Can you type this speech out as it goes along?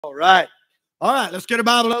All right. All right, let's get a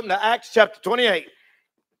Bible open to Acts chapter 28.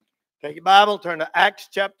 Take your Bible, turn to Acts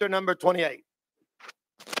chapter number 28.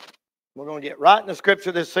 We're going to get right in the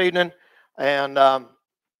scripture this evening, and I've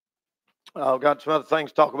got some other things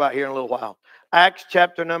to talk about here in a little while. Acts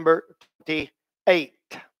chapter number 28.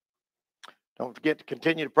 Don't forget to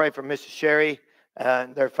continue to pray for Mrs. Sherry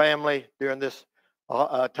and their family during this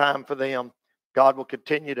time for them. God will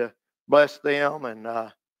continue to bless them and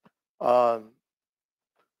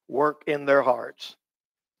work in their hearts.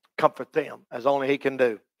 Comfort them as only He can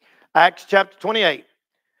do. Acts chapter 28.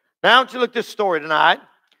 Now I want you to look at this story tonight,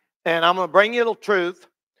 and I'm going to bring you a little truth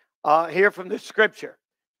here from this scripture.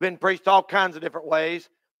 It's been preached all kinds of different ways.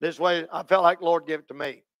 This way, I felt like the Lord gave it to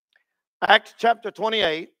me. Acts chapter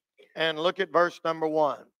 28, and look at verse number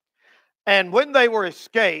 1. And when they were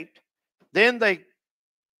escaped, then they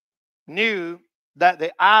knew that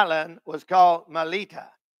the island was called Melita.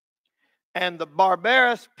 And the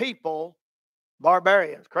barbarians, people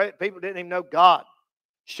didn't even know God,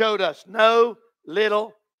 showed us no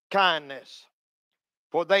little kindness.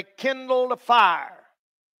 For they kindled a fire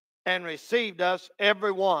and received us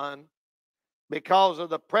every one because of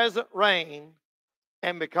the present rain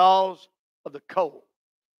and because of the cold.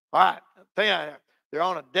 All right, they're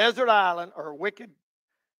on a desert island or wicked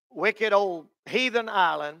old heathen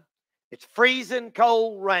island. It's freezing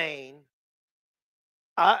cold rain.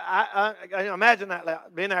 I imagine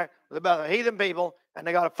that being there with about a heathen people, and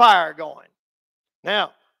they got a fire going.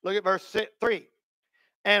 Now, look at verse 3.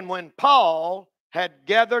 And when Paul had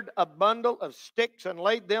gathered a bundle of sticks and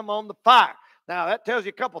laid them on the fire. Now, that tells you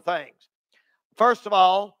a couple things. First of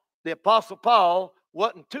all, the Apostle Paul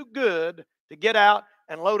wasn't too good to get out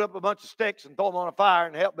and load up a bunch of sticks and throw them on a fire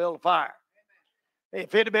and help build a fire.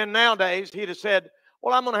 If it had been nowadays, he'd have said,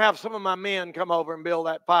 well, I'm going to have some of my men come over and build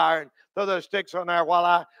that fire and throw those sticks on there while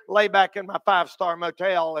I lay back in my 5-star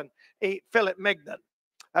motel and eat fillet mignon.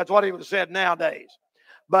 That's what he would have said nowadays.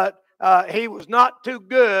 But he was not too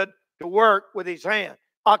good to work with his hand.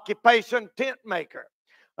 Occupation, tent maker.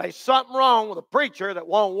 There's something wrong with a preacher that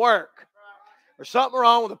won't work. There's something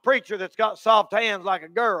wrong with a preacher that's got soft hands like a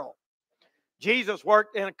girl. Jesus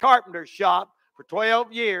worked in a carpenter's shop for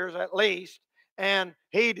 12 years at least, and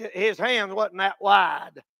his hands wasn't that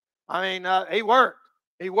wide. I mean, he worked.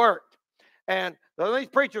 And these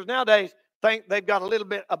preachers nowadays think they've got a little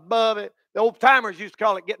bit above it. The old timers used to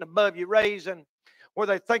call it getting above your raising, where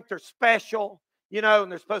they think they're special,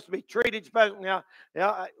 and they're supposed to be treated special. Now,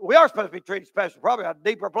 we are supposed to be treated special, probably a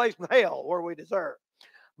deeper place in hell where we deserve.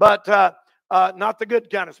 But not the good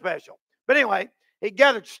kind of special. But anyway, he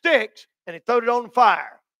gathered sticks and he threw it on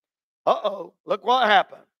fire. Look what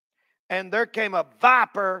happened. And there came a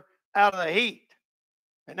viper out of the heat.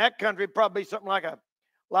 In that country, it'd probably be something like a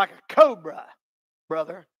cobra,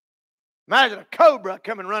 brother. Imagine a cobra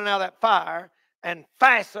coming running out of that fire and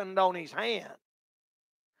fastened on his hand.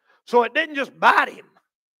 So it didn't just bite him.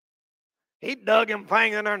 He dug him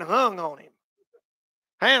fang in there and hung on him.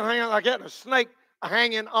 Hand hanging like that, and a snake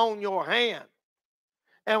hanging on your hand.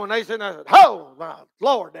 And when they said, "Oh my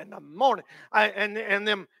Lord!" in the morning, and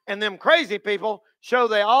them crazy people show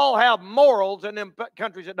they all have morals in them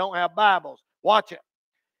countries that don't have Bibles. Watch it.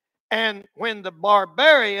 And when the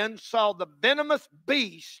barbarians saw the venomous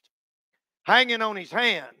beast hanging on his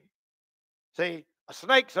hand, see, a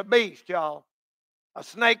snake's a beast, y'all. A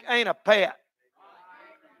snake ain't a pet.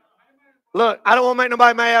 Look, I don't want to make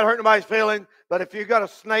nobody mad, hurt nobody's feelings, but if you got a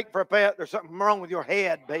snake for a pet, there's something wrong with your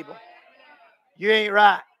head, people. You ain't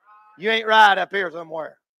right. You ain't right up here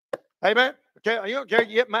somewhere. Amen? You don't care.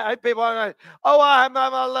 You get mad. People are,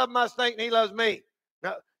 I love my snake and he loves me.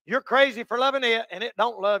 No, you're crazy for loving it and it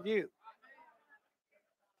don't love you.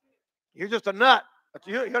 You're just a nut.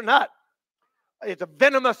 You're a nut. It's a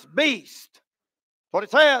venomous beast. That's what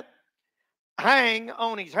it said. Hang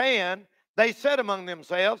on his hand. They said among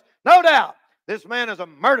themselves, no doubt, this man is a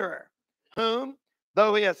murderer, whom,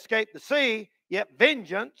 though he escaped the sea, yet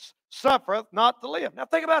vengeance suffereth not to live. Now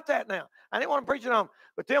think about that now. I didn't want to preach it on,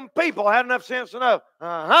 but them people had enough sense to know,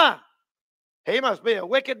 he must be a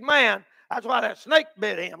wicked man. That's why that snake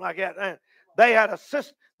bit him like that. And they had a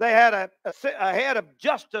head of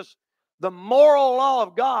justice, the moral law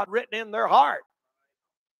of God written in their heart.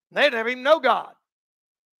 They didn't even know God.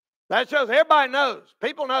 That shows everybody knows.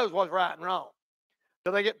 People knows what's right and wrong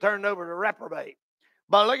till they get turned over to reprobate.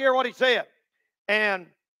 But look here what he said.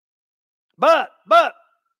 But,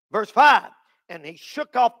 verse 5, and he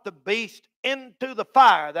shook off the beast into the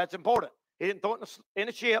fire. That's important. He didn't throw it in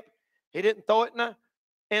a ship. He didn't throw it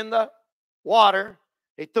in the water.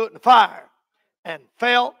 He threw it in the fire and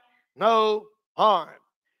felt no harm.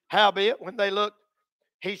 Howbeit, when they looked,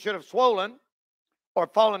 he should have swollen or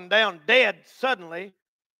falling down dead suddenly.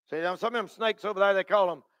 See, some of them snakes over there, they call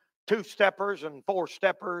them two-steppers and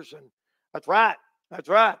four-steppers. And that's right. That's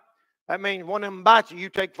right. That means one of them bites you, you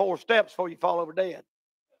take 4 steps before you fall over dead.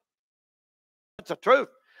 That's the truth.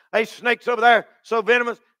 They snakes over there, so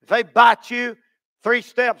venomous. If they bite you, 3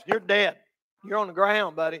 steps, you're dead. You're on the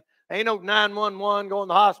ground, buddy. Ain't no 911 going to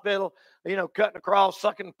the hospital, cutting across,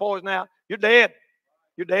 sucking the poison out. You're dead.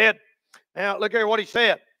 You're dead. Now, look here what he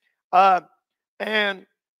said. And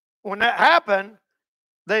when that happened,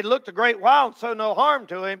 they looked a great while and saw no harm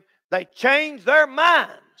to him. They changed their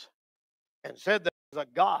minds and said there was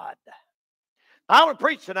a God. I want to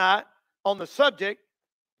preach tonight on the subject,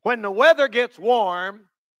 when the weather gets warm,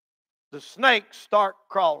 the snakes start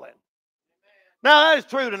crawling. Now, that is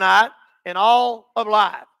true tonight in all of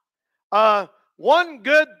life. One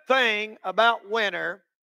good thing about winter,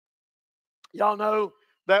 y'all know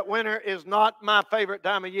that winter is not my favorite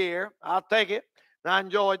time of year. I'll take it, and I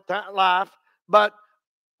enjoy life. But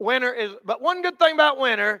one good thing about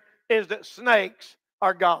winter is that snakes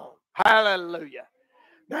are gone. Hallelujah.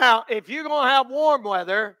 Now, if you're going to have warm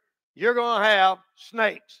weather, you're going to have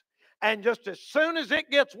snakes. And just as soon as it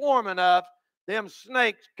gets warm enough, them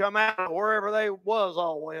snakes come out of wherever they was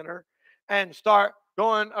all winter and start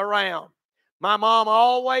going around. My mom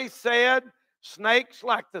always said snakes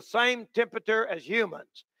like the same temperature as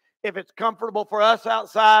humans. If it's comfortable for us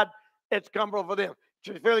outside, it's comfortable for them.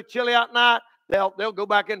 If it's really chilly out night, they'll go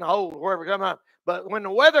back in the hole wherever come out. But when the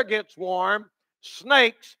weather gets warm,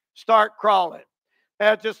 snakes start crawling.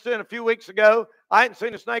 Just a few weeks ago, I hadn't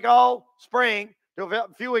seen a snake all spring till a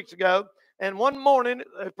few weeks ago. And one morning,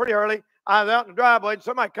 pretty early, I was out in the driveway, and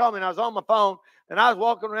somebody called me, and I was on my phone, and I was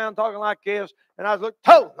walking around talking like this, and I was looking,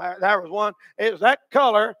 there was one. It was that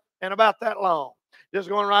color and about that long, just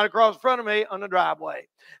going right across in front of me on the driveway.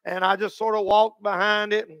 And I just sort of walked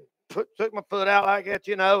behind it and took my foot out like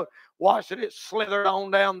that, watched it slithered on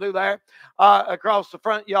down through there across the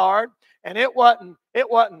front yard. And it wasn't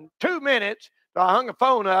 2 minutes till I hung the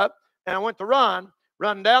phone up, and I went to run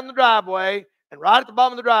down the driveway, and right at the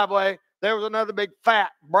bottom of the driveway, there was another big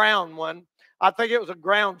fat brown one. I think it was a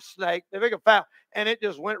ground snake, the big fat, and it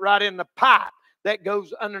just went right in the pipe that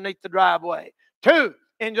goes underneath the driveway. 2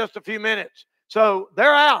 in just a few minutes. So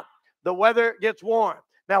they're out. The weather gets warm.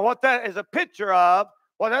 Now, what that is a picture of,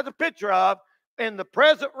 in the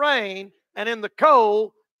present rain and in the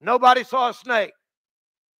cold, nobody saw a snake.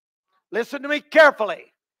 Listen to me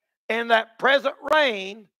carefully. In that present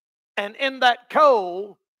rain and in that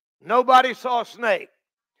cold, nobody saw a snake.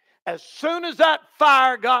 As soon as that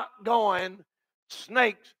fire got going,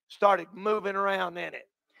 snakes started moving around in it.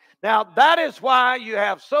 Now, that is why you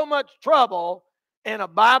have so much trouble in a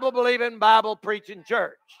Bible-believing, Bible-preaching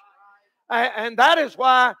church. And that is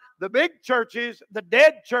why the big churches, the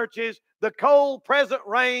dead churches, the cold present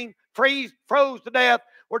rain, froze to death,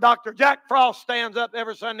 where Dr. Jack Frost stands up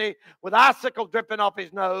every Sunday with icicles dripping off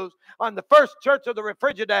his nose, on the first church of the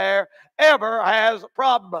Refrigerator ever has a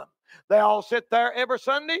problem. They all sit there every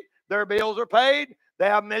Sunday. Their bills are paid. They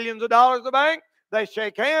have millions of dollars in the bank. They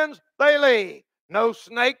shake hands. They leave. No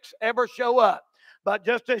snakes ever show up. But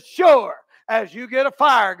just as sure as you get a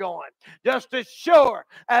fire going, just as sure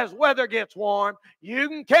as weather gets warm, you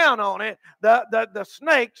can count on it. The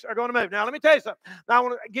snakes are going to move. Now, let me tell you something. Now, I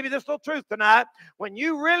want to give you this little truth tonight. When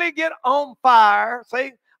you really get on fire,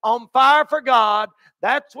 on fire for God,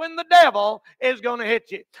 that's when the devil is going to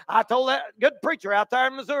hit you. I told that good preacher out there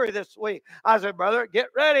in Missouri this week, I said, brother, get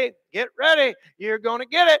ready. You're going to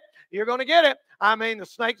get it. You're going to get it. I mean, the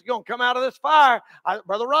snake's going to come out of this fire.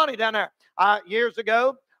 Brother Ronnie down there, years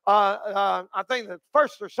ago, I think the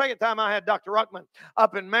first or second time I had Dr. Ruckman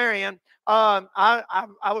up in Marion, I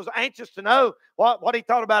was anxious to know what he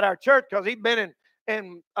thought about our church, because he'd been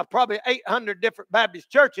in probably 800 different Baptist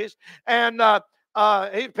churches, and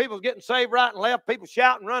people was getting saved right and left, people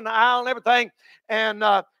shouting, running the aisle and everything. And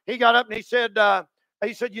he got up and he said,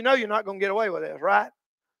 you're not going to get away with this, right?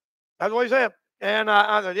 That's what he said. And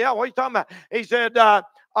I said, yeah, what are you talking about? He said, that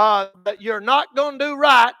you're not going to do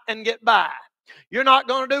right and get by. You're not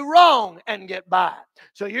going to do wrong and get by.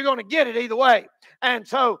 So you're going to get it either way. And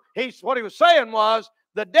so what he was saying was,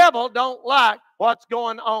 the devil don't like what's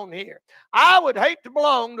going on here. I would hate to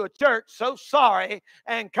belong to a church so sorry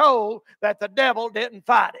and cold that the devil didn't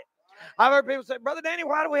fight it. I've heard people say, Brother Danny,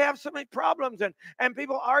 why do we have so many problems and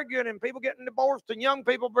people arguing and people getting divorced and young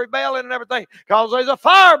people rebelling and everything? Because there's a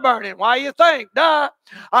fire burning. Why you think? Duh.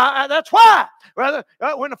 That's why. Brother,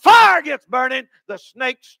 when the fire gets burning, the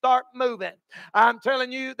snakes start moving. I'm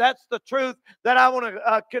telling you, that's the truth that I want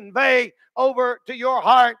to convey over to your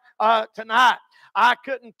heart tonight. I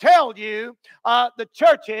couldn't tell you the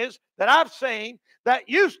churches that I've seen that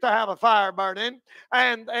used to have a fire burning,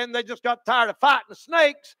 and they just got tired of fighting the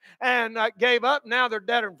snakes and gave up. Now they're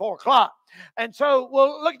deader than 4 o'clock. And so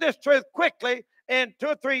we'll look at this truth quickly in 2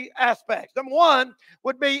 or 3 aspects. Number one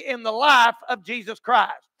would be in the life of Jesus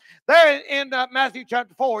Christ. There in Matthew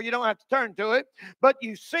chapter 4, you don't have to turn to it, but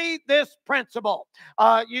you see this principle.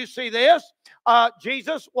 You see this.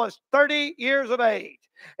 Jesus was 30 years of age.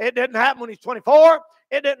 It didn't happen when he's 24.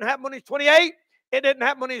 It didn't happen when he's 28. It didn't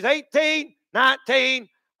happen when he's 18, 19,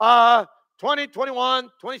 20, 21,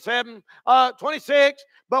 27, 26.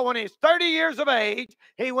 But when he's 30 years of age,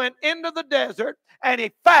 he went into the desert and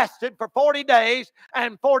he fasted for 40 days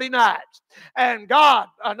and 40 nights. And God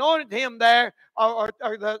anointed him there, or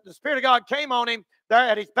the Spirit of God came on him there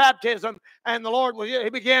at his baptism, and the Lord, he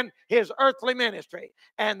began his earthly ministry.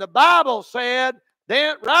 And the Bible said,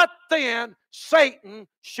 right then, Satan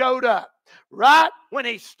showed up. Right when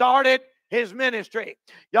he started his ministry.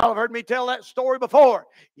 Y'all have heard me tell that story before.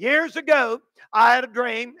 Years ago, I had a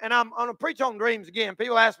dream, and I'm going to preach on dreams again.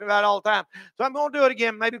 People ask me about it all the time. So I'm going to do it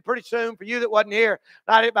again, maybe pretty soon for you that wasn't here.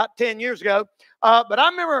 I did about 10 years ago. But I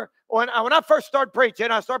remember when I first started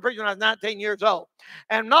preaching, I started preaching when I was 19 years old.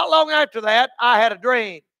 And not long after that, I had a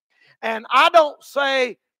dream. And I don't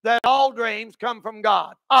say that all dreams come from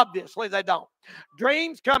God. Obviously, they don't.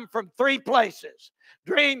 Dreams come from 3 places.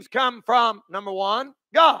 Dreams come from, number 1,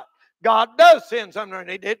 God. God does send some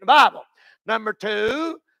dreams. He did in the Bible. Number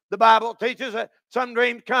 2, the Bible teaches that some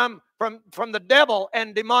dreams come from the devil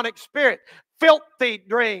and demonic spirit. Filthy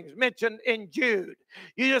dreams mentioned in Jude.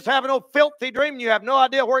 You just have an old filthy dream and you have no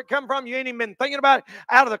idea where it come from. You ain't even been thinking about it.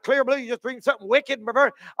 Out of the clear blue, you just dream something wicked and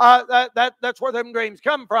perverse. That's where them dreams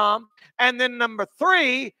come from. And then number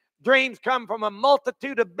 3, dreams come from a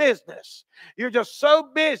multitude of business. You're just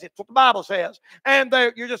so busy. That's what the Bible says. And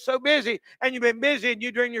you're just so busy, and you've been busy, and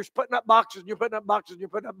you dream you're putting up boxes, and you're putting up boxes, and you're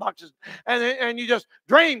putting up boxes, and you just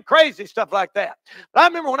dream crazy stuff like that. But I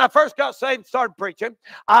remember when I first got saved and started preaching,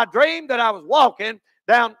 I dreamed that I was walking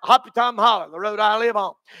down Hoppy Tom Holler, the road I live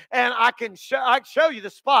on. And I can show you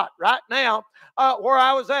the spot right now where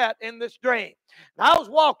I was at in this dream. And I was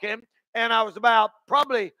walking, and I was about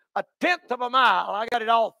probably a 1/10 of a mile. I got it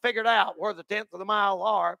all figured out where the 1/10 of the mile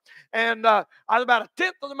are. And I was about a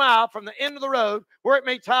 1/10 of the mile from the end of the road where it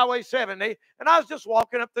meets Highway 70. And I was just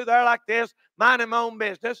walking up through there like this, minding my own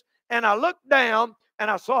business. And I looked down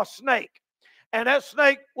and I saw a snake. And that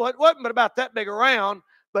snake wasn't but about that big around,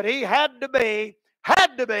 but he had to be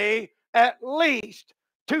at least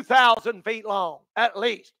 2,000 feet long, at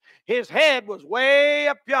least. His head was way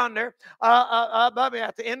up yonder above me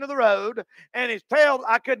at the end of the road, and his tail,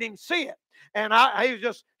 I couldn't even see it. And he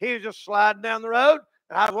was just sliding down the road,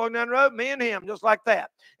 and I was walking down the road, me and him, just like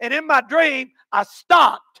that. And in my dream, I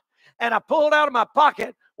stopped, and I pulled out of my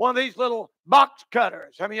pocket one of these little box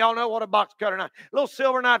cutters. I mean, y'all know what a box cutter knife. A little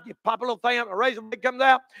silver knife, you pop a little thing up, a razor blade comes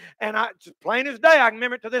out, and it's plain as day. I can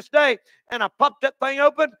remember it to this day. And I popped that thing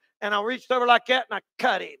open, and I reached over like that, and I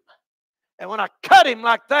cut him. And when I cut him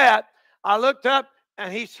like that, I looked up,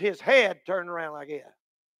 and his head turned around like that.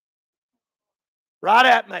 Right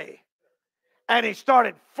at me. And he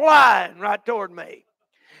started flying right toward me.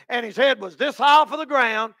 And his head was this high off of the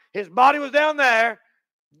ground. His body was down there.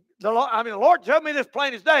 The Lord showed me this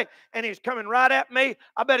plain as day. And he's coming right at me.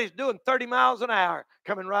 I bet he's doing 30 miles an hour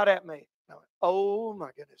coming right at me. I went, oh, my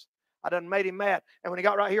goodness. I done made him mad. And when he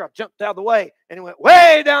got right here, I jumped out of the way. And he went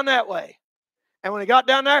way down that way. And when he got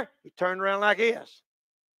down there, he turned around like this.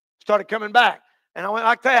 Started coming back. And I went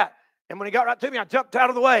like that. And when he got right to me, I jumped out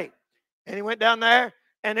of the way. And he went down there.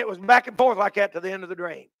 And it was back and forth like that to the end of the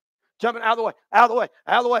dream. Jumping out of the way, out of the way,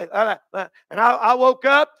 out of the way. And I woke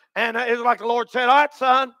up. And it was like the Lord said, all right,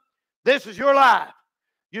 son, this is your life.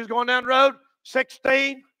 You was going down the road,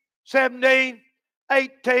 16, 17,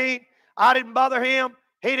 18. I didn't bother him.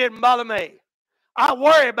 He didn't bother me. I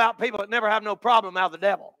worry about people that never have no problem out of the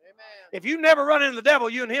devil. If you never run into the devil,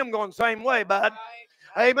 you and him going the same way, bud.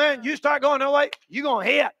 Amen. You start going that way, you're going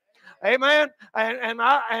to hit. Amen. And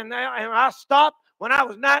I stopped when I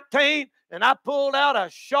was 19, and I pulled out a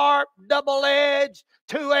sharp, double-edged,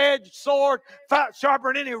 two-edged sword,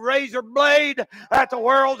 sharper than any razor blade that the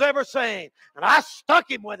world's ever seen. And I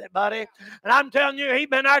stuck him with it, buddy. And I'm telling you, he's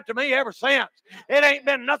been after me ever since. It ain't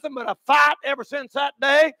been nothing but a fight ever since that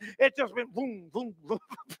day. It's just been boom, boom, boom.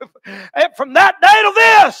 From that day to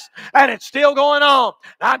this, and it's still going on.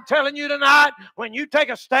 And I'm telling you tonight, when you take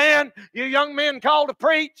a stand, you young men called to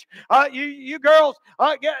preach, you girls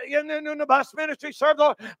get in the bus ministry, serve the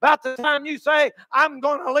Lord. About the time time you say, I'm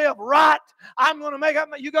going to live right, I'm going to make up,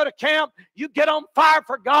 you go to camp, you get on fire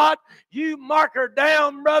for God, you mark her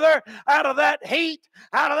down, brother, out of that heat,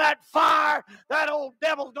 out of that fire, that old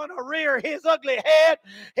devil's going to rear his ugly head.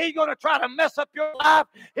 He's going to try to mess up your life.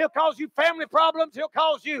 He'll cause you family problems. He'll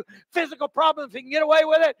cause you physical problems. He can get away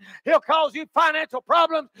with it. He'll cause you financial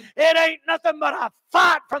problems. It ain't nothing but a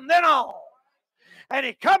fight from then on. And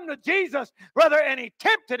he come to Jesus, brother, and he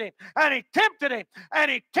tempted him, and he tempted him, and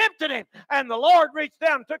he tempted him. And the Lord reached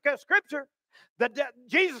down and took that scripture.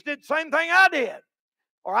 Jesus did the same thing I did,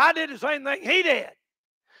 or I did the same thing he did.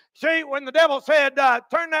 See, when the devil said,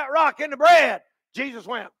 turn that rock into bread, Jesus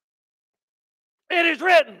went, it is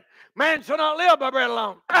written, man shall not live by bread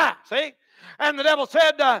alone. See? And the devil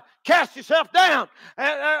said, cast yourself down.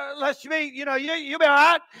 Lest you be, you'll be all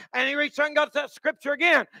right. And he reached out and got that scripture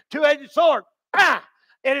again, two-edged sword.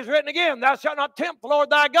 It is written again, thou shalt not tempt the Lord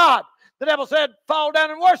thy God. The devil said, fall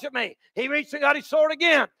down and worship me. He reached and got his sword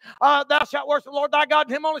again. Thou shalt worship the Lord thy God,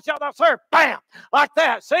 and him only shalt thou serve. Bam! Like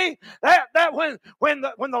that. See? That when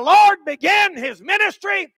the Lord began his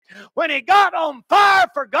ministry, when he got on fire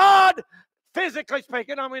for God, physically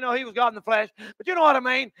speaking, we know he was God in the flesh, but you know what I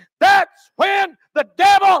mean? That's when the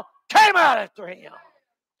devil came out after him.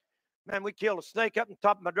 Man, we killed a snake up on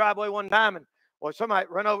top of my driveway one time, and somebody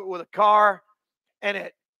ran over it with a car, and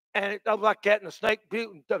it looked like that, and the snake,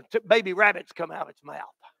 baby rabbits come out of its mouth.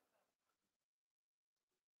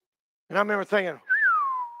 And I remember thinking,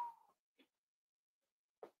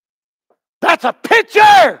 that's a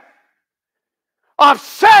picture of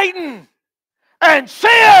Satan and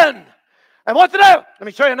sin. And what to do? Let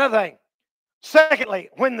me show you another thing. Secondly,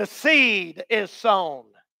 when the seed is sown.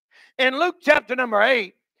 In Luke chapter number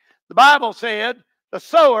 8, the Bible said the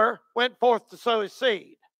sower went forth to sow his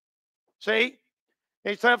seed. See?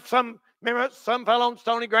 He said some fell on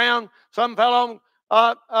stony ground, some fell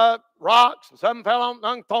on rocks, and some fell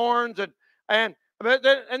on thorns, and then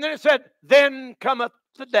it said, then cometh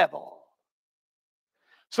the devil.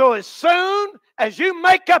 So as soon as you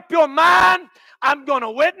make up your mind, I'm going to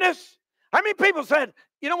witness. How many people said,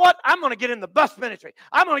 you know what? I'm going to get in the bus ministry.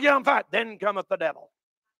 I'm going to get on fire. Then cometh the devil.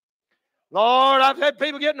 Lord, I've had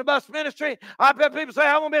people get in the bus ministry. I've had people say,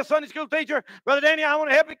 I want to be a Sunday school teacher. Brother Danny, I want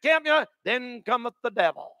to help at camp. Then cometh the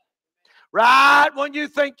devil. Right when you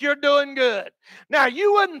think you're doing good. Now,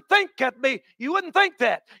 you wouldn't think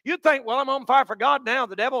that. You'd think, well, I'm on fire for God now.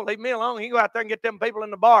 The devil, leave me alone. He can go out there and get them people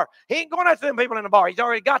in the bar. He ain't going after them people in the bar. He's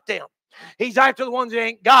already got them. He's after the ones he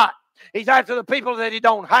ain't got. He's after the people that he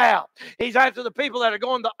don't have. He's after the people that are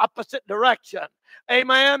going the opposite direction.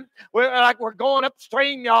 Amen. We're going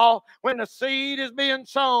upstream, y'all. When the seed is being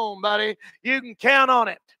sown, buddy, you can count on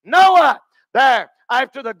it. Noah, there,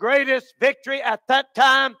 after the greatest victory at that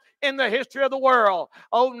time in the history of the world.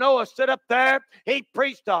 Oh, Noah stood up there. He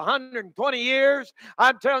preached 120 years.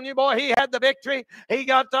 I'm telling you, boy, he had the victory. He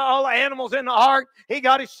got all the animals in the ark. He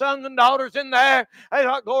got his sons and daughters in there. They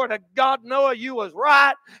thought, glory to God, Noah, you was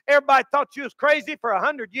right. Everybody thought you was crazy for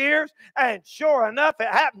 100 years. And sure enough, it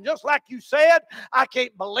happened just like you said. I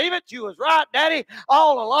can't believe it. You was right, Daddy,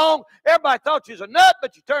 all along. Everybody thought you was a nut,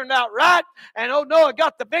 but you turned out right. And oh, Noah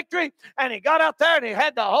got the victory. And he got out there and he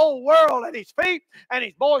had the whole world at his feet. And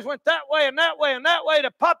his boys went that way and that way and that way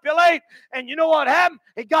to populate. And you know what happened?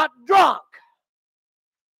 He got drunk.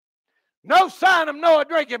 No sign of Noah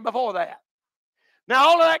drinking before that. Now,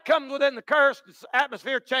 all of that comes within the curse, the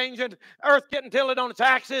atmosphere changing, earth getting tilted on its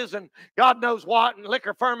axis, and God knows what, and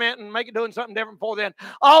liquor fermenting, and make it doing something different before then.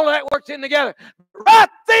 All of that works in together. Right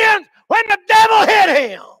then, when the devil hit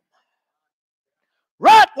him,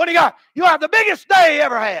 right when you have the biggest day he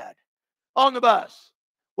ever had on the bus.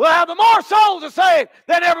 We'll have the more souls to save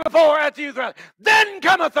than ever before at the youth rally. Then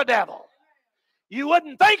cometh the devil. You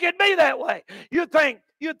wouldn't think it'd be that way. You'd think,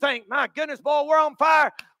 my goodness, boy, we're on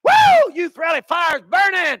fire. Woo! Youth rally fire's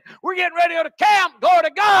burning. We're getting ready to go to camp. Glory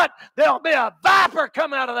to God. There'll be a viper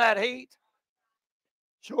come out of that heat.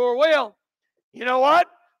 Sure will. You know what?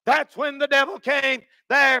 That's when the devil came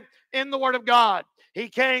there in the Word of God. He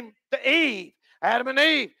came to Eve, Adam and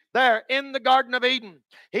Eve, there in the Garden of Eden.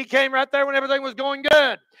 He came right there when everything was going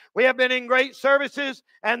good. We have been in great services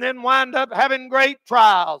and then wind up having great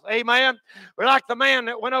trials. Amen. We're like the man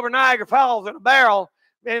that went over Niagara Falls in a barrel,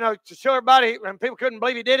 to show everybody, and people couldn't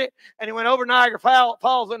believe he did it. And he went over Niagara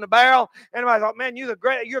Falls in the barrel. And everybody thought, man, you're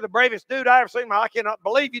the bravest dude I ever seen. I cannot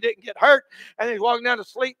believe you didn't get hurt. And then he's walking down the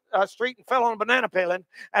street and fell on a banana peeling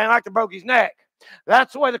and broke his neck.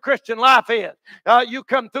 That's the way the Christian life is. You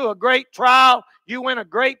come through a great trial. you win a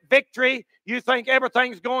great victory. You think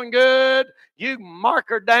everything's going good. You mark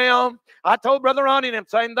her down. I told Brother Ronnie them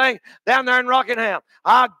same thing down there in Rockingham.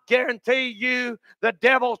 I guarantee you the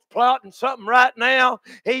devil's plotting something right now.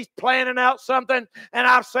 He's planning out something. And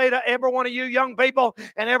I say to every one of you young people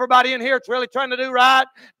and everybody in here that's really trying to do right,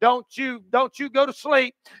 don't you go to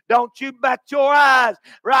sleep. Don't you bat your eyes.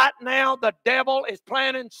 Right now, the devil is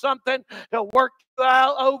planning something to work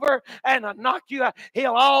over and knock you out.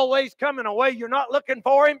 He'll always come in a way you're not looking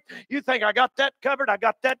for him. You think, I got that covered. I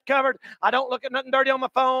got that covered. I don't look at nothing dirty on my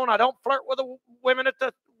phone. I don't flirt with the women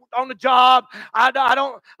on the job. I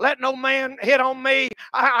don't let no man hit on me.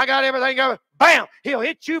 I got everything covered. Bam! He'll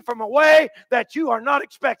hit you from a way that you are not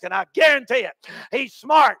expecting. I guarantee it. He's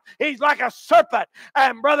smart. He's like a serpent.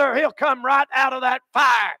 And brother, he'll come right out of that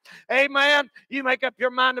fire. Amen. You make up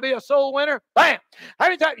your mind to be a soul winner. Bam!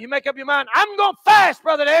 Every time you make up your mind, I'm going to fast,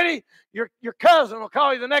 Brother Eddie. Your cousin will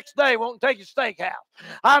call you the next day, won't take you steakhouse.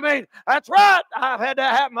 I mean, that's right. I've had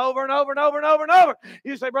that happen over and over and over and over and over.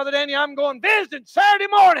 You say, Brother Danny, I'm going visiting Saturday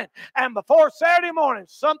morning. And before Saturday morning,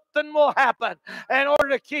 something will happen in order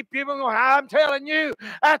to keep you from going. I'm telling you,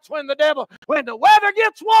 that's when the weather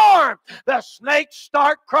gets warm, the snakes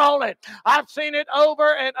start crawling. I've seen it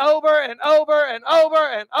over and over and over and over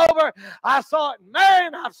and over. I saw it in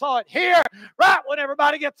Marion. I saw it here. Right when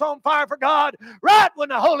everybody gets on fire for God. Right when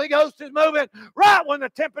the Holy Ghost is moving. Right when the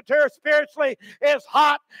temperature spiritually is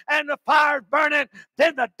hot and the fire's burning.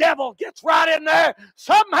 Then the devil gets right in there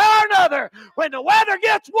somehow or another. When the weather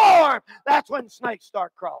gets warm, that's when snakes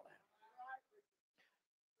start crawling.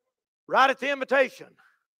 Right at the invitation.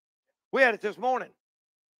 We had it this morning.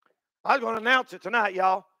 I was going to announce it tonight,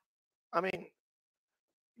 y'all. I mean,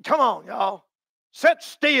 come on, y'all. Sit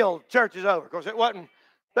still, church is over. Of course, it wasn't.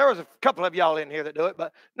 There was a couple of y'all in here that do it,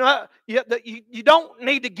 but no, you don't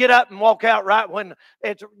need to get up and walk out right when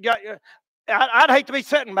it's. I'd hate to be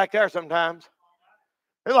sitting back there sometimes.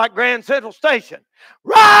 It's like Grand Central Station.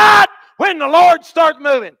 Right when the Lord starts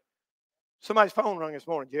moving. Somebody's phone rang this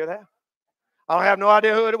morning. Did you hear that? I have no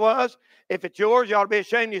idea who it was. If it's yours, you ought to be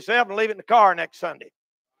ashamed of yourself and leave it in the car next Sunday.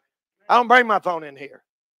 I don't bring my phone in here.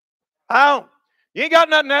 I don't. You ain't got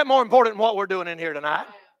nothing that more important than what we're doing in here tonight.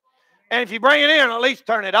 And if you bring it in, at least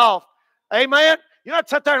turn it off. Amen? You not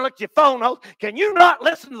sit there and look at your phone. Can you not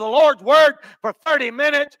listen to the Lord's word for 30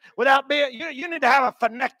 minutes without being... You need to have a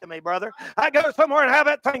phenectomy, brother. I go somewhere and have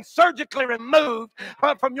that thing surgically removed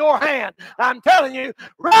from your hand. I'm telling you,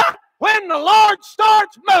 right when the Lord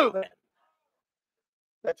starts moving,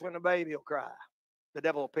 that's when the baby will cry. The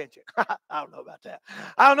devil will pinch it. I don't know about that.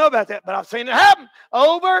 I don't know about that, but I've seen it happen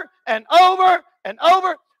over and over and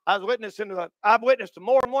over. I've witnessed to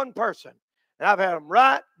more than one person, and I've had them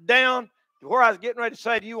right down to where I was getting ready to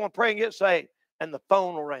say, do you want to pray and get saved? And the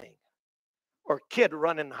phone will ring, or a kid will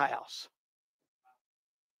run in the house.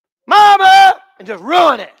 Mama! And just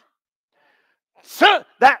ruin it. So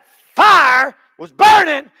that fire was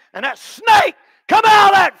burning, and that snake come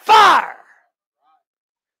out of that fire.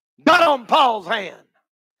 Got on Paul's hand.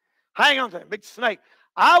 Hang on to it. Big snake.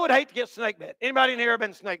 I would hate to get snake bit. Anybody in here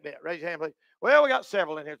been snake bit? Raise your hand, please. Well, we got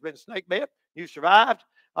several in here that's been snake bit. You survived.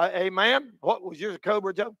 Amen. What was yours, a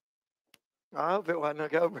cobra, Joe? I hope it wasn't a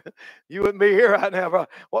cobra. You wouldn't be here right now, bro.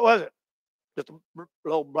 What was it? Just a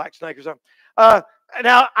little black snake or something.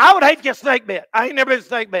 Now, I would hate to get snake bit. I ain't never been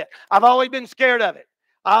snake bit. I've always been scared of it.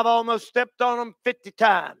 I've almost stepped on them 50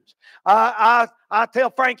 times. I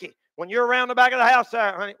tell Frankie, when you're around the back of the house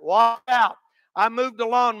there, honey, walk out. I moved the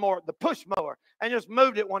lawnmower, the push mower, and just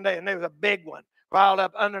moved it one day, and there was a big one piled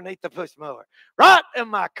up underneath the push mower, right in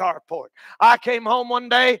my carport. I came home one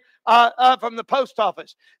day from the post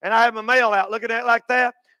office, and I had my mail out. Looking at it like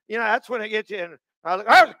that, you know, that's when it gets you in. There's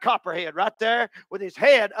a copperhead right there with his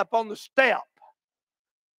head up on the step,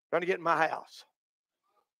 trying to get in my house.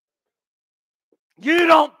 You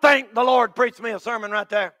don't think the Lord preached me a sermon right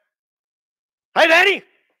there? Hey, Danny,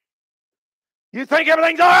 you think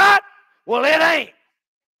everything's all right? Well, it ain't.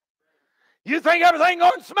 You think everything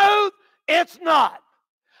going smooth? It's not.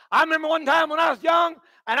 I remember one time when I was young,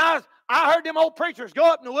 and I heard them old preachers go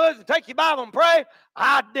up in the woods and take your Bible and pray.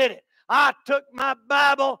 I did it. I took my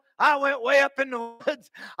Bible. I went way up in the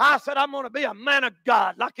woods. I said, I'm going to be a man of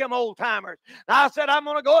God like them old timers. And I said, I'm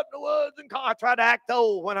going to go up in the woods and call. I tried to act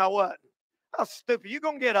old when I wasn't. How stupid. You're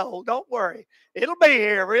going to get old. Don't worry. It'll be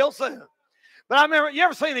here real soon. But I remember, you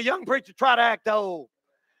ever seen a young preacher try to act old?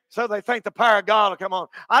 So they think the power of God will come on.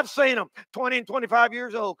 I've seen them 20 and 25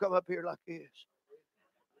 years old come up here like this.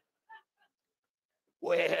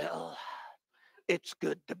 Well, it's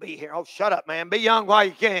good to be here. Oh, shut up, man. Be young while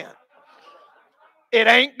you can. It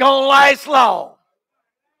ain't going to last long.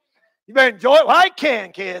 You better enjoy it while you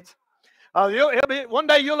can, kids. One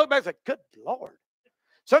day you'll look back and say, good Lord.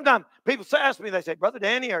 Sometimes people ask me, they say, Brother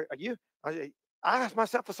Danny, are you? I ask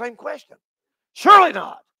myself the same question. Surely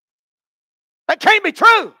not. That can't be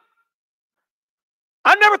true.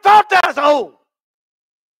 I never thought that as old.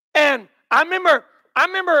 And I remember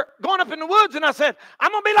going up in the woods and I said,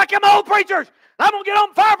 I'm going to be like them old preachers. I'm going to get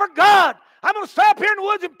on fire for God. I'm going to stay up here in the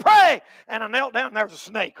woods and pray. And I knelt down and there was a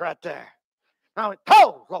snake right there. I went,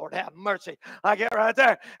 oh, Lord, have mercy. I get right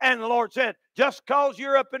there. And the Lord said, just because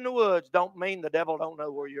you're up in the woods don't mean the devil don't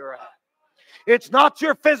know where you're at. It's not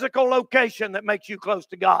your physical location that makes you close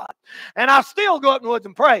to God. And I still go up in the woods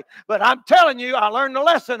and pray. But I'm telling you, I learned the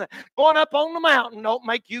lesson that going up on the mountain don't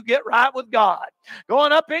make you get right with God.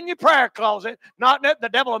 Going up in your prayer closet, not that the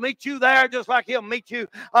devil will meet you there just like he'll meet you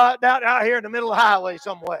down out here in the middle of the highway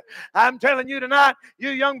somewhere. I'm telling you tonight, you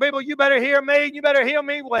young people, you better hear me. You better hear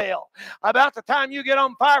me well. About the time you get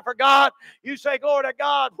on fire for God, you say, glory to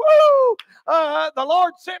God. Woo! The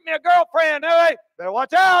Lord sent me a girlfriend. Hey, better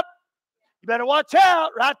watch out. You better watch out.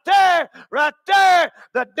 Right there. Right there.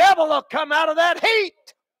 The devil will come out of that heat.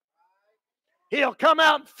 He'll come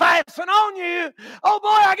out and fasten on you. Oh, boy,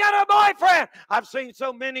 I got a boyfriend. I've seen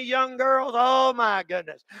so many young girls. Oh, my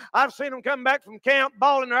goodness. I've seen them come back from camp,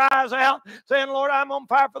 bawling their eyes out, saying, Lord, I'm on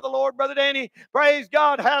fire for the Lord, Brother Danny. Praise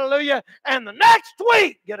God. Hallelujah. And the next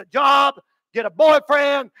week, get a job, get a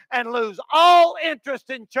boyfriend, and lose all interest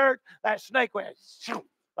in church. That snake went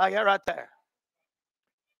like that right there.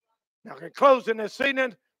 Now, in closing this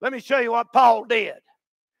evening, let me show you what Paul did.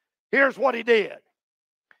 Here's what he did.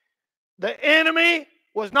 The enemy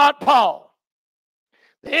was not Paul.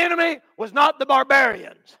 The enemy was not the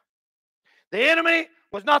barbarians. The enemy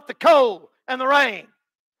was not the cold and the rain.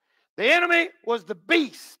 The enemy was the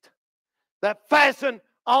beast that fastened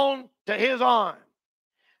on to his arm.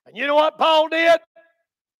 And you know what Paul did?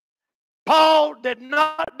 Paul did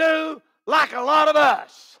not do like a lot of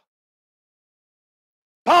us.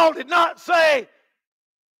 Paul did not say,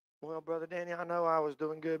 well, Brother Danny, I know I was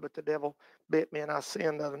doing good, but the devil bit me and I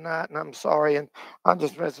sinned the other night and I'm sorry and I'm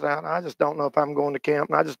just messing out. I just don't know if I'm going to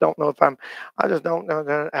camp and I just don't know if I just don't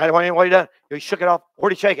know. What he done? He shook it off.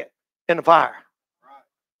 Where'd he shake it? In the fire. Right.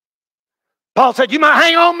 Paul said, you might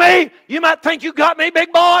hang on me. You might think you got me,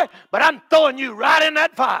 big boy, but I'm throwing you right in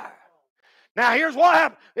that fire. Now, here's what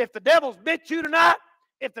happened. If the devil's bit you tonight,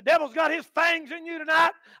 if the devil's got his fangs in you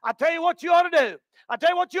tonight, I tell you what you ought to do. I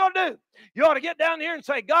tell you what you ought to do. You ought to get down here and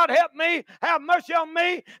say, God, help me, have mercy on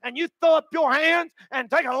me, and you throw up your hands and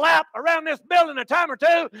take a lap around this building a time or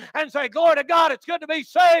two and say, glory to God, it's good to be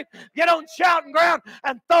saved. Get on shouting ground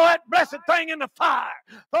and throw that blessed thing in the fire.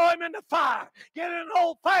 Throw him in the fire. Get in an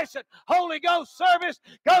old-fashioned Holy Ghost service.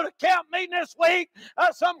 Go to camp meeting this week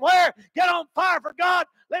somewhere. Get on fire for God.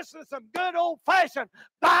 Listen to some good old-fashioned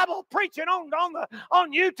Bible preaching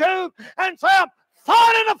on YouTube and say, I'm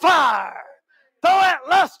throwing in the fire. Throw that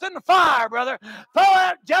lust in the fire, brother. Throw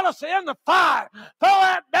that jealousy in the fire. Throw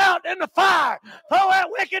that doubt in the fire. Throw that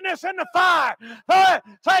wickedness in the fire.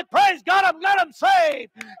 Say, praise God, I'm glad I'm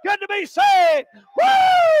saved. Good to be saved.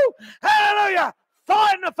 Woo! Hallelujah. Throw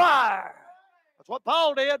it in the fire. That's what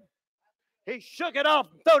Paul did. He shook it off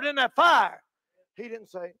and threw it in that fire. He didn't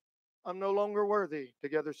say, I'm no longer worthy to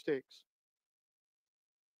gather sticks.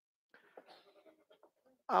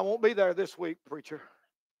 I won't be there this week, preacher.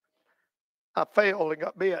 I failed and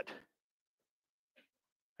got bit.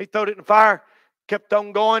 He threw it in the fire, kept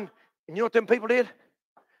on going. And you know what them people did?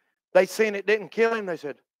 They seen it didn't kill him. They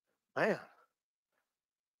said, man,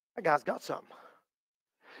 that guy's got something.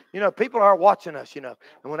 You know, people are watching us, you know.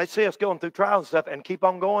 And when they see us going through trials and stuff and keep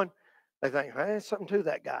on going, they think, hey, there's something to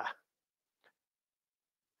that guy.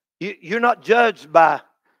 You're not judged by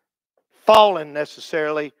falling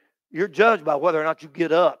necessarily. You're judged by whether or not you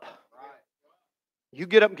get up. You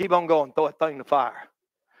get up and keep on going. Throw that thing in the fire.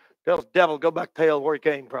 Tell the devil to go back to hell where he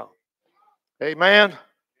came from. Amen.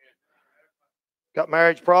 Got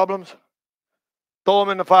marriage problems? Throw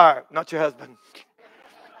them in the fire. Not your husband.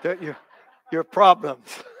 Your problems.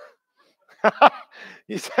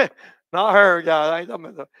 You say, not her, guys.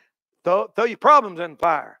 Throw your problems in the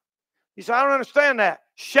fire. You say, I don't understand that.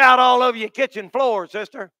 Shout all over your kitchen floor,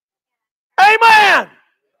 sister. Amen.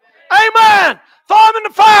 Amen. Throw them in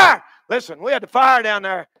the fire. Listen, we had the fire down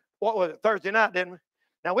there, what was it, Thursday night, didn't we?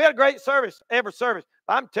 Now, we had a great service, every service.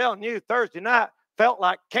 I'm telling you, Thursday night felt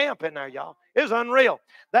like camp in there, y'all. It was unreal.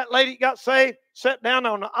 That lady got saved, sat down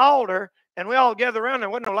on the altar, and we all gathered around. There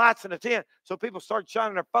wasn't no lights in the tent, so people started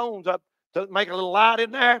shining their phones up to make a little light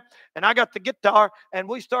in there. And I got the guitar, and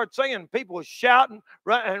we started singing. People were shouting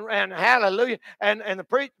and hallelujah. And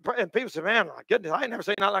people said, man, my goodness, I ain't never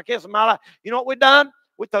seen nothing like this in my life. You know what we done?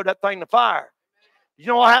 We threw that thing in the fire. You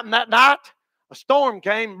know what happened that night? A storm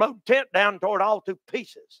came, blew the tent down, and tore it all to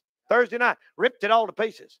pieces. Thursday night, ripped it all to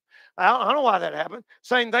pieces. I don't know why that happened.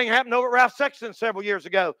 Same thing happened over at Ralph Sexton several years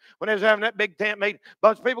ago when they was having that big tent meeting. A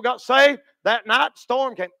bunch of people got saved. That night,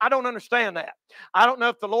 storm came. I don't understand that. I don't know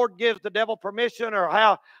if the Lord gives the devil permission or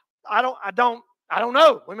how. I don't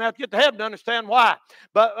know. We may have to get to heaven to understand why.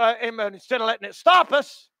 But instead of letting it stop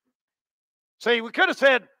us, see, we could have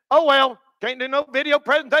said, oh, well, can't do no video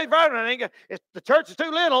presentation. The church is too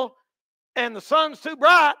little and the sun's too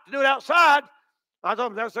bright to do it outside. I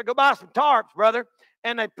told them, I said, go buy some tarps, brother.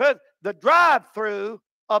 And they put the drive-through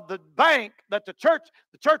of the bank that the church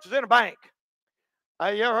is in a bank.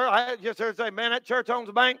 You ever heard? I just heard say, man, that church owns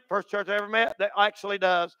a bank. First church I ever met that actually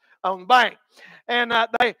does own a bank. And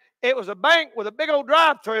it was a bank with a big old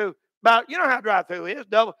drive-through. About, you know how drive-through is,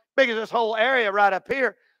 double big as this whole area right up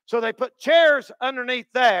here. So they put chairs underneath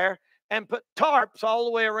there and put tarps all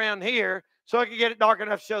the way around here so I could get it dark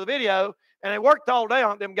enough to show the video. And they worked all day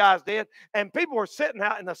on it, them guys did. And people were sitting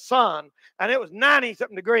out in the sun, and it was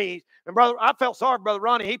 90-something degrees. And brother, I felt sorry for Brother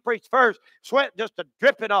Ronnie. He preached first, sweat just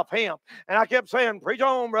dripping off him. And I kept saying, preach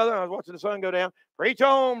on, brother. I was watching the sun go down. Preach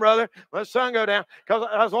on, brother. Let the sun go down. Because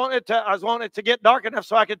I was wanting it to get dark enough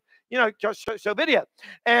so I could, just show video.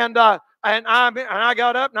 And I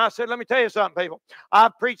got up and I said, let me tell you something, people.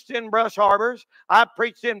 I've preached in brush harbors. I've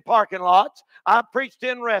preached in parking lots. I've preached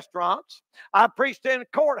in restaurants. I've preached in a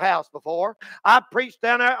courthouse before. I've preached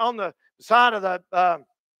down there on the side of the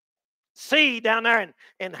sea down there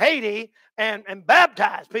in Haiti and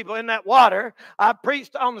baptized people in that water. I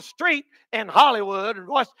preached on the street in Hollywood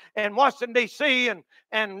and Washington, D.C.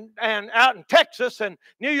 and out in Texas and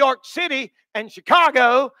New York City and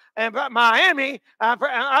Chicago and Miami.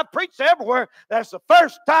 I preached everywhere. That's the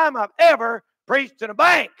first time I've ever preached in a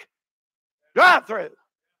bank drive-through.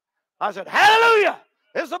 I said, hallelujah,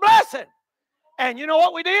 it's a blessing. And you know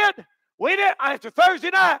what we did? We didn't, after Thursday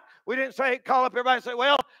night, we didn't call up everybody and say,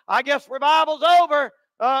 well, I guess revival's over.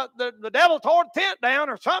 The devil tore the tent down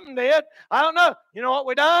or something did. I don't know. You know what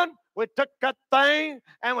we done? We took that thing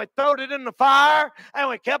and we throwed it in the fire and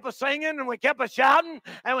we kept a singing and we kept a shouting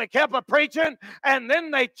and we kept a preaching. And then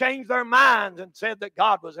they changed their minds and said that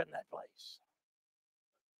God was in that place.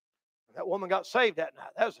 That woman got saved that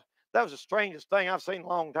night. That was the strangest thing I've seen in a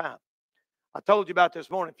long time. I told you about this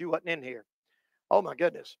morning if you wasn't in here. Oh, my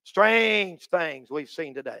goodness. Strange things we've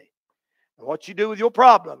seen today. And what you do with your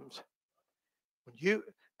problems.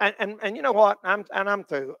 And you know what? I'm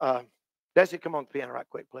through. Desi, come on the piano right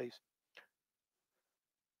quick, please.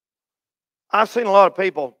 I've seen a lot of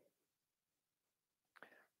people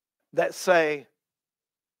that say,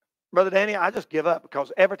 Brother Danny, I just give up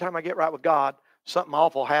because every time I get right with God, something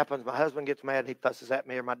awful happens. My husband gets mad and he fusses at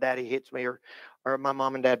me, or my daddy hits me, or my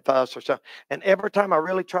mom and dad fuss or something. And every time I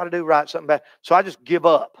really try to do right, something bad. So I just give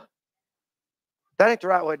up. That ain't the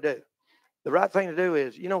right way to do. The right thing to do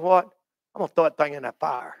is, you know what? I'm going to throw that thing in that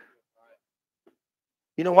fire.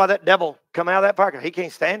 You know why that devil come out of that fire? Because he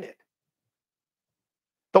can't stand it.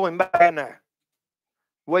 Throw him back in there.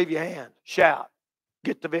 Wave your hand. Shout.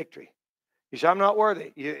 Get the victory. You say, I'm not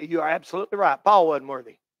worthy. You are absolutely right. Paul wasn't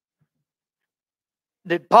worthy.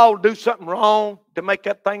 Did Paul do something wrong to make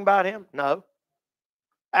that thing bite him? No.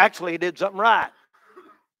 Actually, he did something right.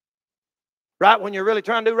 Right when you're really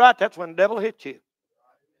trying to do right, that's when the devil hits you.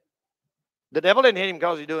 The devil didn't hit him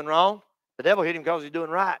because he's doing wrong. The devil hit him because he's doing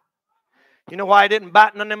right. You know why he didn't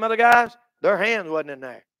bite none of them other guys? Their hands wasn't in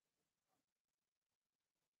there.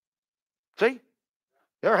 See?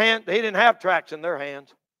 Their hand, they didn't have tracks in their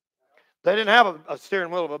hands. They didn't have a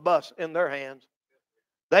steering wheel of a bus in their hands.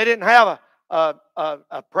 They didn't have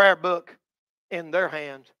a prayer book in their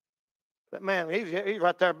hands. But man, he's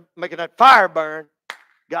right there making that fire burn.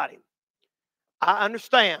 Got him. I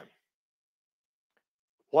understand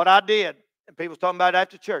what I did. And people's talking about it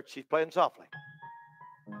after church. She's playing softly.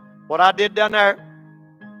 What I did down there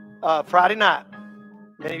Friday night.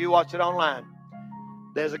 Many of you watched it online.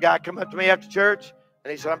 There's a guy come up to me after church,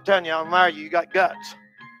 and he said, I'm telling you, I'll marry you. You got guts.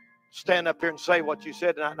 Stand up here and say what you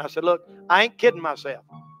said tonight. And I said, look, I ain't kidding myself.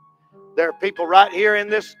 There are people right here in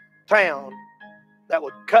this town that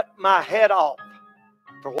would cut my head off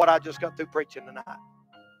for what I just got through preaching tonight.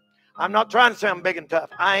 I'm not trying to say I'm big and tough.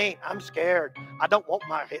 I ain't. I'm scared. I don't want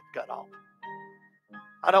my head cut off.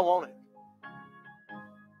 I don't want it.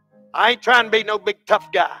 I ain't trying to be no big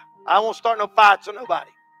tough guy. I won't start no fights with nobody.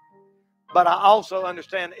 But I also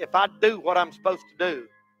understand if I do what I'm supposed to do,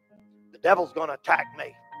 the devil's going to attack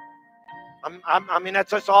me. I mean,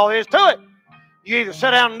 that's just all there is to it. You either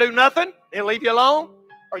sit down and do nothing, he'll leave you alone,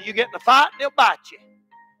 or you get in a fight and he'll bite you.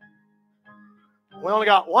 We only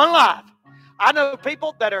got one life. I know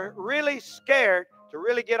people that are really scared to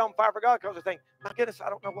really get on fire for God because they think, my goodness, I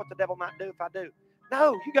don't know what the devil might do if I do.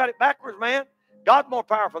 No, you got it backwards, man. God's more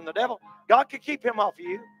powerful than the devil. God can keep him off of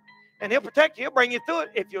you, and he'll protect you. He'll bring you through it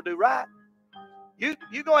if you'll do right. You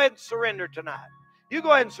go ahead and surrender tonight. You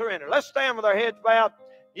go ahead and surrender. Let's stand with our heads bowed.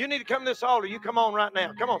 You need to come to this altar. You come on right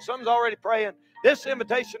now. Come on. Someone's already praying. This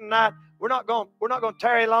invitation tonight, we're not going to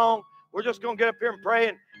tarry long. We're just going to get up here and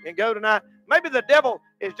pray and go tonight. Maybe the devil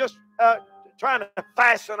is just trying to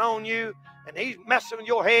fasten on you, and he's messing with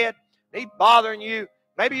your head. He's bothering you.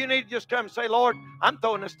 Maybe you need to just come and say, Lord, I'm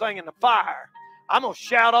throwing this thing in the fire. I'm going to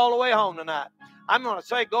shout all the way home tonight. I'm going to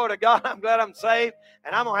say, glory to God, I'm glad I'm saved,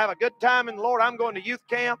 and I'm going to have a good time in the Lord. I'm going to youth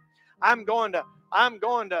camp. I'm going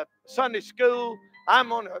to Sunday school.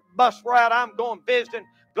 I'm on a bus ride. I'm going visiting.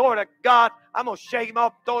 Glory to God. I'm going to shake him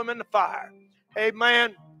off, throw him in the fire.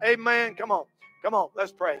 Amen. Amen. Come on. Come on.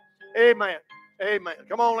 Let's pray. Amen. Amen.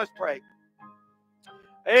 Come on. Let's pray.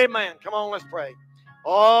 Amen. Come on. Let's pray.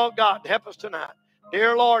 Oh, God, help us tonight.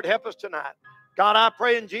 Dear Lord, help us tonight. God, I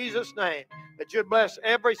pray in Jesus' name that you'd bless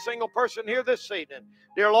every single person here this evening.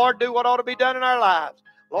 Dear Lord, do what ought to be done in our lives.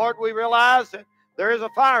 Lord, we realize that there is a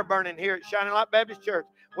fire burning here at Shining Light Baptist Church.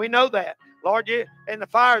 We know that. Lord, and the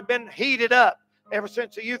fire has been heated up ever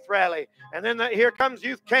since the youth rally. And then here comes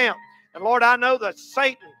youth camp. And Lord, I know that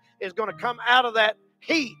Satan is going to come out of that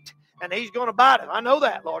heat, and he's going to bite it. I know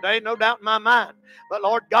that, Lord. There ain't no doubt in my mind. But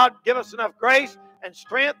Lord, God, give us enough grace and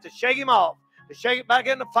strength to shake him off, to shake it back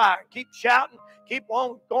in the fire. Keep shouting, keep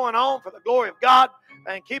on going on for the glory of God,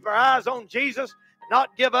 and keep our eyes on Jesus, and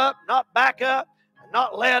not give up, not back up, and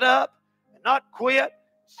not let up, and not quit.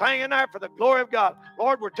 Hang in there for the glory of God.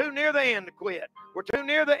 Lord, we're too near the end to quit. We're too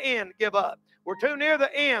near the end to give up. We're too near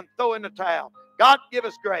the end to throw in the towel. God, give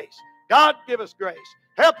us grace. God, give us grace.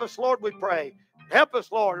 Help us, Lord, we pray. Help us,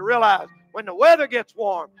 Lord, to realize when the weather gets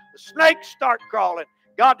warm, the snakes start crawling.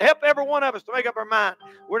 God, help every one of us to make up our mind.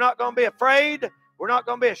 We're not going to be afraid. We're not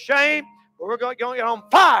going to be ashamed. But we're going to get on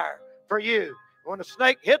fire for you. When the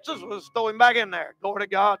snake hits us, we'll just throw him back in there. Glory to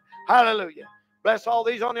God. Hallelujah. Bless all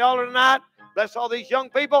these on the altar tonight. Bless all these young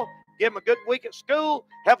people. Give them a good week at school.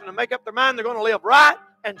 Help them to make up their mind they're going to live right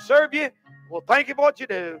and serve you. Well, thank you for what you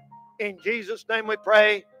do. In Jesus' name we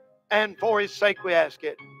pray, and for his sake we ask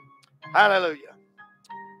it. Hallelujah.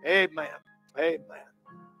 Amen. Amen.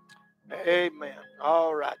 Amen.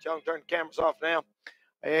 All right. Y'all can turn the cameras off now.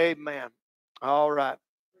 Amen. All right.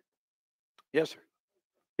 Yes, sir.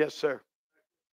 Yes, sir.